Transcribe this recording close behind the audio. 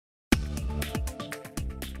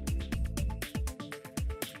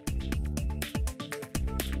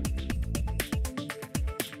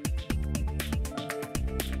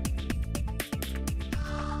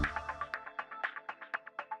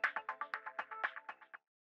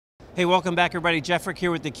Hey, welcome back everybody. Jeff Frick here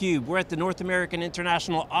with theCUBE. We're at the North American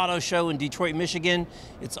International Auto Show in Detroit, Michigan.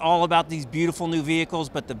 It's all about these beautiful new vehicles,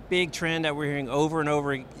 but the big trend that we're hearing over and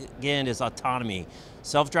over again is autonomy.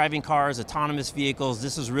 Self-driving cars, autonomous vehicles,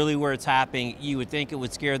 this is really where it's happening. You would think it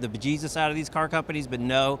would scare the bejesus out of these car companies, but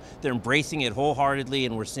no, they're embracing it wholeheartedly,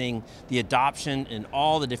 and we're seeing the adoption in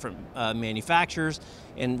all the different manufacturers.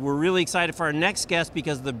 And we're really excited for our next guest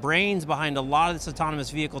because the brains behind a lot of this autonomous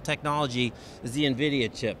vehicle technology is the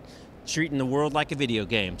Nvidia chip, treating the world like a video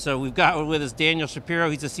game. So we've got with us Danny Shapiro.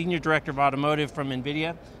 He's the Senior Director of Automotive from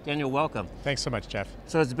Nvidia. Daniel, welcome. Thanks so much, Jeff.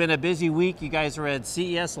 So it's been a busy week. You guys were at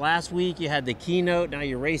CES last week. You had the keynote. Now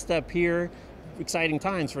you raced up here. Exciting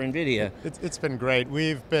times for Nvidia. It's been great.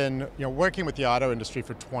 We've been working with the auto industry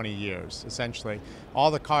for 20 years, essentially. All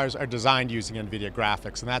the cars are designed using Nvidia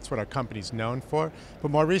graphics, and that's what our company's known for. But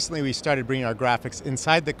more recently, we started bringing our graphics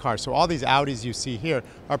inside the car. So all these Audis you see here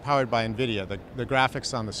are powered by Nvidia. The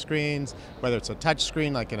graphics on the screens, whether it's a touch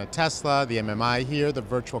screen like in a Tesla, the MMI here, the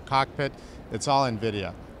virtual cockpit, it's all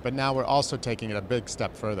Nvidia. But now we're also taking it a big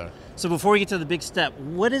step further. So before we get to the big step,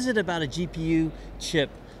 what is it about a GPU chip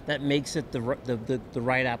that makes it the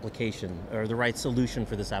right application or the right solution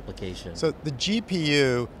for this application? So the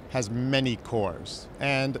GPU has many cores,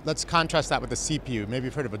 and let's contrast that with the CPU. Maybe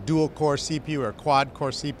you've heard of a dual core CPU or a quad core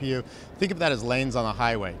CPU. Think of that as lanes on a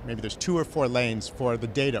highway. Maybe there's 2 or 4 lanes for the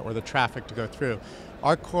data or the traffic to go through.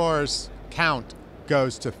 Our cores count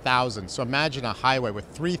goes to thousands. So imagine a highway with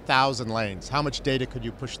 3,000 lanes. How much data could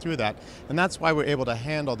you push through that? And that's why we're able to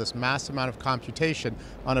handle this massive amount of computation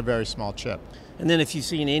on a very small chip. And then if you've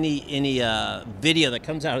seen any video that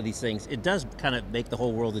comes out of these things, it does kind of make the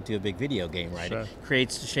whole world into a big video game, right? Sure. It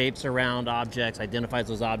creates shapes around objects, identifies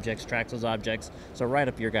those objects, tracks those objects. So right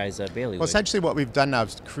up your guys' bailiwick. Well, essentially what we've done now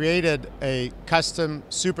is created a custom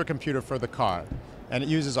supercomputer for the car, and it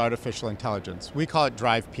uses artificial intelligence. We call it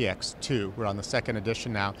Drive PX2. We're on the 2nd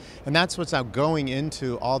edition now, and that's what's now going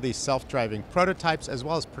into all these self-driving prototypes as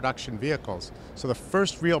well as production vehicles. So the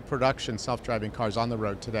first real production self-driving cars on the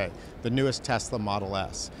road today, the newest Tesla Model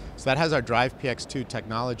S. So that has our Drive PX2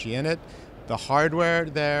 technology in it, the hardware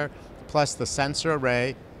there, plus the sensor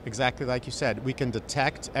array. Exactly like you said, we can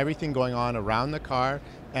detect everything going on around the car,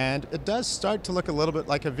 and it does start to look a little bit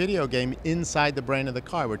like a video game inside the brain of the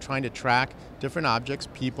car. We're trying to track different objects,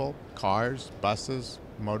 people, cars, buses,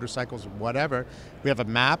 motorcycles, whatever. We have a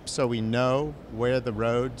map so we know where the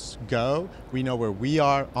roads go. We know where we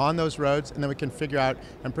are on those roads, and then we can figure out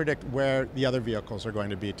and predict where the other vehicles are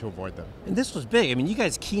going to be to avoid them. And this was big. I mean, you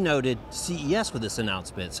guys keynoted CES with this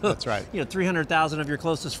announcement. So, that's right. 300,000 of your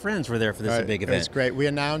closest friends were there for this big event. It was great. We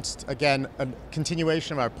announced, again, a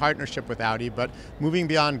continuation of our partnership with Audi, but moving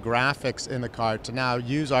beyond graphics in the car to now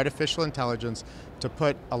use artificial intelligence to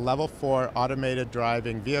put a level 4 automated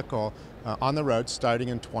driving vehicle on the road starting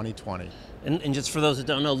in 2020. And just for those that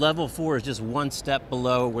don't know, level 4 is just one step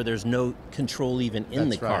below where there's no control even in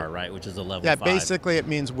the car, right? Which is a level 5. Yeah, basically it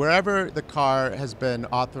means wherever the car has been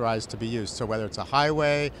authorized to be used, so whether it's a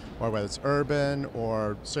highway or whether it's urban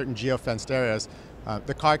or certain geofenced areas,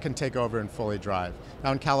 the car can take over and fully drive.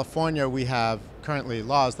 Now in California we have currently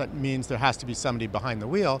laws that means there has to be somebody behind the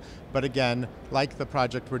wheel, but again, like the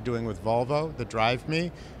project we're doing with Volvo, the Drive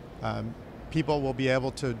Me, people will be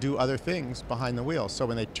able to do other things behind the wheel. So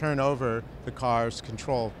when they turn over the car's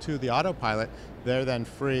control to the autopilot, they're then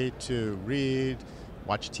free to read,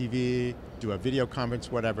 watch TV, do a video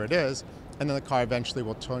conference, whatever it is, and then the car eventually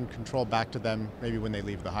will turn control back to them maybe when they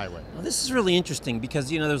leave the highway. Well, this is really interesting because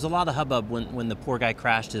there was a lot of hubbub when the poor guy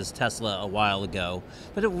crashed his Tesla a while ago,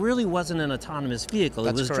 but it really wasn't an autonomous vehicle.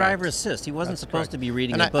 That's it was correct. driver assist. He wasn't supposed to be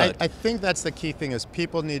reading a book. I think that's the key thing is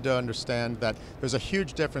people need to understand that there's a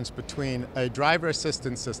huge difference between a driver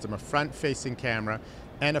assistance system, a front-facing camera,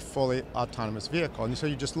 and a fully autonomous vehicle. And so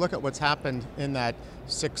you just look at what's happened in that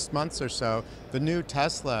 6 months or so. The new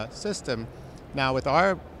Tesla system, now with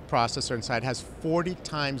our processor inside, has 40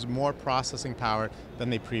 times more processing power than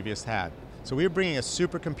they previously had. So we're bringing a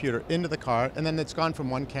supercomputer into the car, and then it's gone from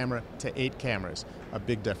 1 camera to 8 cameras. A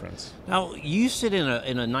big difference. Now, you sit in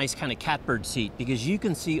a nice kind of catbird seat because you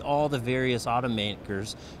can see all the various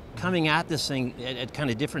automakers coming at this thing at kind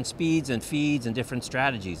of different speeds and feeds and different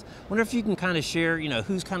strategies. Wonder if you can kind of share,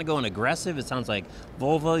 who's kind of going aggressive. It sounds like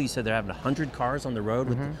Volvo, you said they're having 100 cars on the road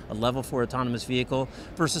with a level 4 autonomous vehicle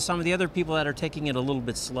versus some of the other people that are taking it a little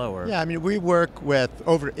bit slower. Yeah, I mean, we work with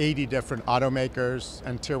over 80 different automakers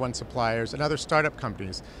and tier 1 suppliers and other startup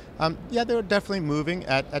companies. Yeah, they're definitely moving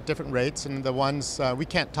at different rates, and the ones, we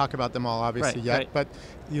can't talk about them all obviously yet, but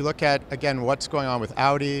you look at, again, what's going on with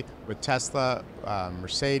Audi, with Tesla,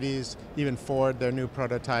 Mercedes, even Ford, their new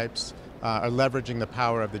prototypes, are leveraging the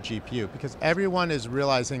power of the GPU, because everyone is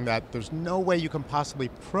realizing that there's no way you can possibly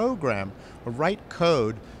program or write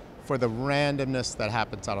code for the randomness that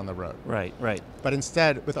happens out on the road. Right, right. But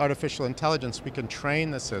instead, with artificial intelligence, we can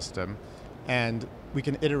train the system and we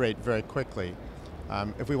can iterate very quickly.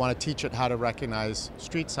 If we want to teach it how to recognize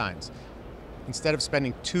street signs, instead of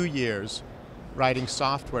spending 2 years writing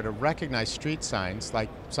software to recognize street signs like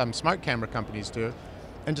some smart camera companies do,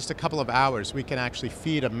 in just a couple of hours, we can actually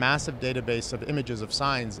feed a massive database of images of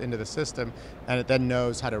signs into the system, and it then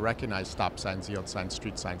knows how to recognize stop signs, yield signs,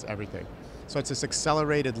 street signs, everything. So it's this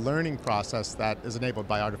accelerated learning process that is enabled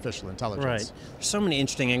by artificial intelligence. Right. There's so many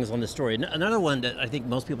interesting angles on this story. Another one that I think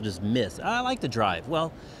most people just miss. I like to drive.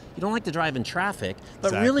 Well, you don't like to drive in traffic, but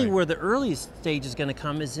Exactly. really where the early stage is going to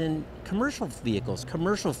come is in commercial vehicles,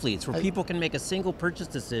 commercial fleets, where people can make a single purchase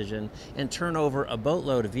decision and turn over a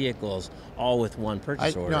boatload of vehicles all with one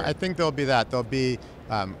purchase order. I think there'll be that. There'll be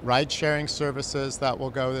ride-sharing services that will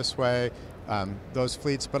go this way, those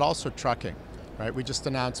fleets, but also trucking. Right, we just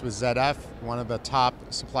announced with ZF, one of the top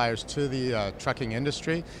suppliers to the trucking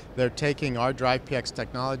industry, they're taking our Drive PX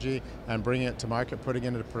technology and bringing it to market, putting it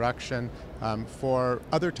into production for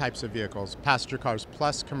other types of vehicles, passenger cars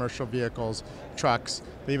plus commercial vehicles, trucks,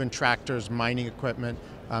 even tractors, mining equipment,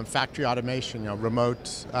 factory automation,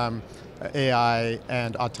 remote AI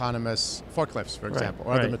and autonomous forklifts, for example,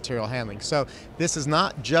 or other material handling. So this is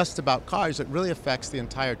not just about cars, it really affects the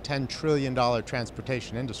entire $10 trillion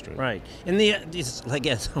transportation industry. Right, and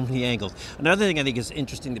again, so many angles. Another thing I think is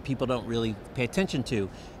interesting that people don't really pay attention to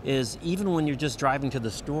is even when you're just driving to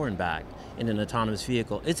the store and back in an autonomous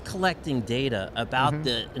vehicle, it's collecting data about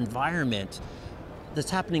the environment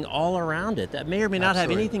that's happening all around it that may or may not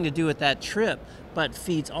have anything to do with that trip, but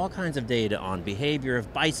feeds all kinds of data on behavior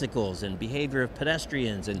of bicycles and behavior of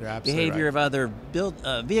pedestrians and behavior of other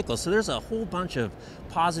vehicles. So there's a whole bunch of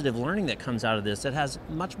positive learning that comes out of this that has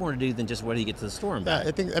much more to do than just whether you get to the store and back.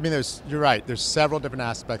 You're right, there's several different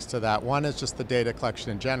aspects to that. One is just the data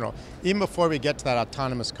collection in general. Even before we get to that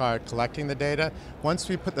autonomous car collecting the data, once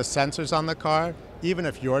we put the sensors on the car, even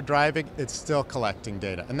if you're driving, it's still collecting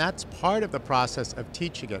data. And that's part of the process of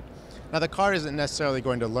teaching it. Now the car isn't necessarily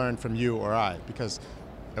going to learn from you or I, because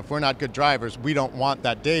if we're not good drivers, we don't want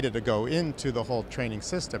that data to go into the whole training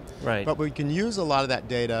system. Right. But we can use a lot of that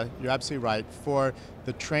data, you're absolutely right, for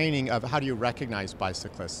the training of how do you recognize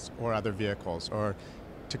bicyclists or other vehicles, or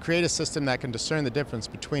to create a system that can discern the difference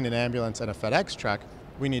between an ambulance and a FedEx truck,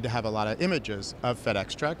 we need to have a lot of images of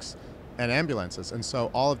FedEx trucks and ambulances, and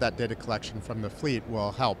so all of that data collection from the fleet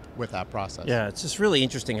will help with that process. Yeah, it's just really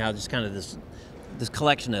interesting how just kind of this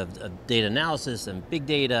collection of data analysis and big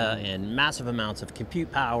data and massive amounts of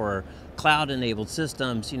compute power, cloud-enabled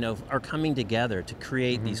systems, are coming together to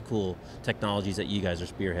create these cool technologies that you guys are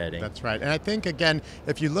spearheading. That's right, and I think, again,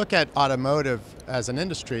 if you look at automotive as an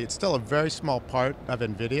industry, it's still a very small part of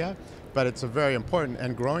Nvidia, but it's a very important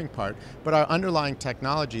and growing part. But our underlying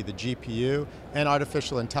technology, the GPU and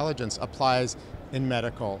artificial intelligence, applies in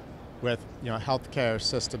medical with healthcare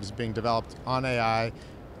systems being developed on AI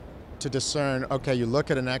to discern, okay, you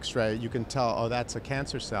look at an x-ray, you can tell, oh, that's a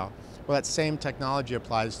cancer cell. Well, that same technology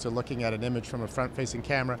applies to looking at an image from a front-facing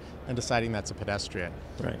camera and deciding that's a pedestrian.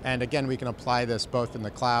 Right. And again, we can apply this both in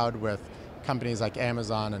the cloud with companies like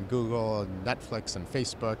Amazon and Google and Netflix and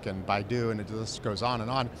Facebook and Baidu, and it just goes on and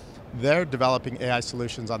on. They're developing AI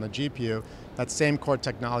solutions on the GPU. That same core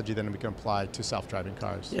technology then we can apply to self-driving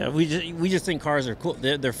cars. Yeah, we just think cars are cool.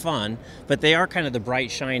 They're fun, but they are kind of the bright,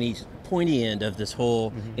 shiny, pointy end of this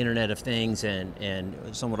whole Internet of Things, and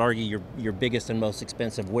some would argue your biggest and most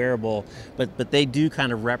expensive wearable. But they do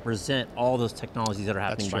kind of represent all those technologies that are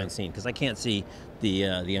happening behind the scene. Because I can't see the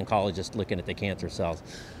oncologist looking at the cancer cells.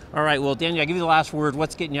 All right, well, Daniel, I'll give you the last word.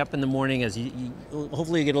 What's getting you up in the morning? As you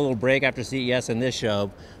hopefully you get a little break after CES and this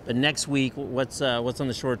show. But next week, what's on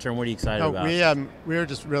the short term? What are you excited about? We were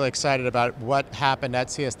just really excited about what happened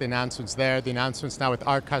at CES. The announcements there, the announcements now with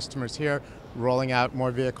our customers here, rolling out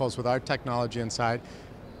more vehicles with our technology inside.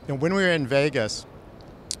 And when we were in Vegas,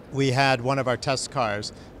 we had one of our test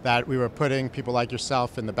cars that we were putting people like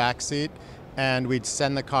yourself in the back seat, and we'd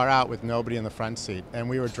send the car out with nobody in the front seat. And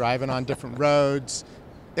we were driving on different roads.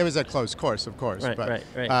 It was a closed course, of course, but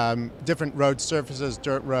different road surfaces,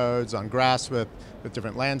 dirt roads, on grass with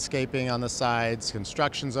different landscaping on the sides,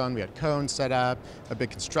 construction zone. We had cones set up, a big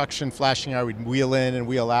construction flashing out. We'd wheel in and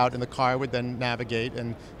wheel out, and the car would then navigate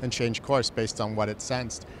and change course based on what it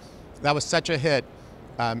sensed. That was such a hit.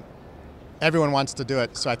 Everyone wants to do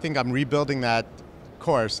it, so I think I'm rebuilding that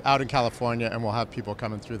course, out in California, and we'll have people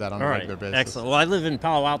coming through that on a regular basis. Excellent. Well, I live in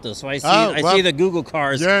Palo Alto, so I see the Google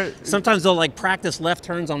cars. Sometimes they'll like practice left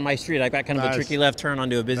turns on my street. I've got kind of a tricky left turn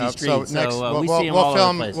onto a busy street, so we see them all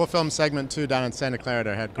over the place. We'll film segment 2 down in Santa Clara at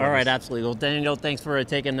our headquarters. All right, absolutely. Well, Daniel, thanks for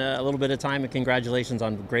taking a little bit of time, and congratulations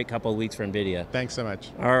on a great couple of weeks for Nvidia. Thanks so much.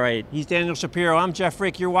 All right, he's Daniel Shapiro. I'm Jeff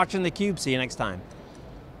Frick. You're watching theCUBE. See you next time.